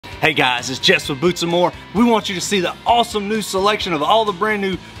Hey guys, it's Jess with Boots and More. We want you to see the awesome new selection of all the brand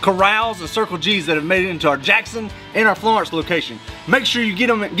new Corrals and Circle G's that have made it into our Jackson and our Florence location. Make sure you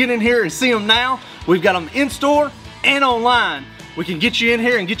get in here and see them now. We've got them in store and online. We can get you in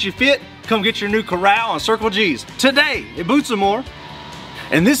here and get you fit. Come get your new Corral and Circle G's today at Boots and More.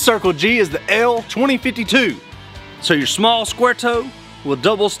 And this Circle G is the L2052. So your small square toe with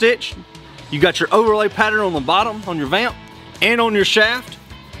double stitch. You got your overlay pattern on the bottom on your vamp and on your shaft.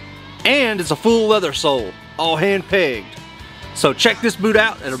 And it's a full leather sole, all hand pegged. So check this boot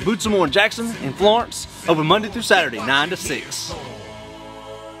out at our Boots and More in Jackson and Florence, open Monday through Saturday, 9 to 6.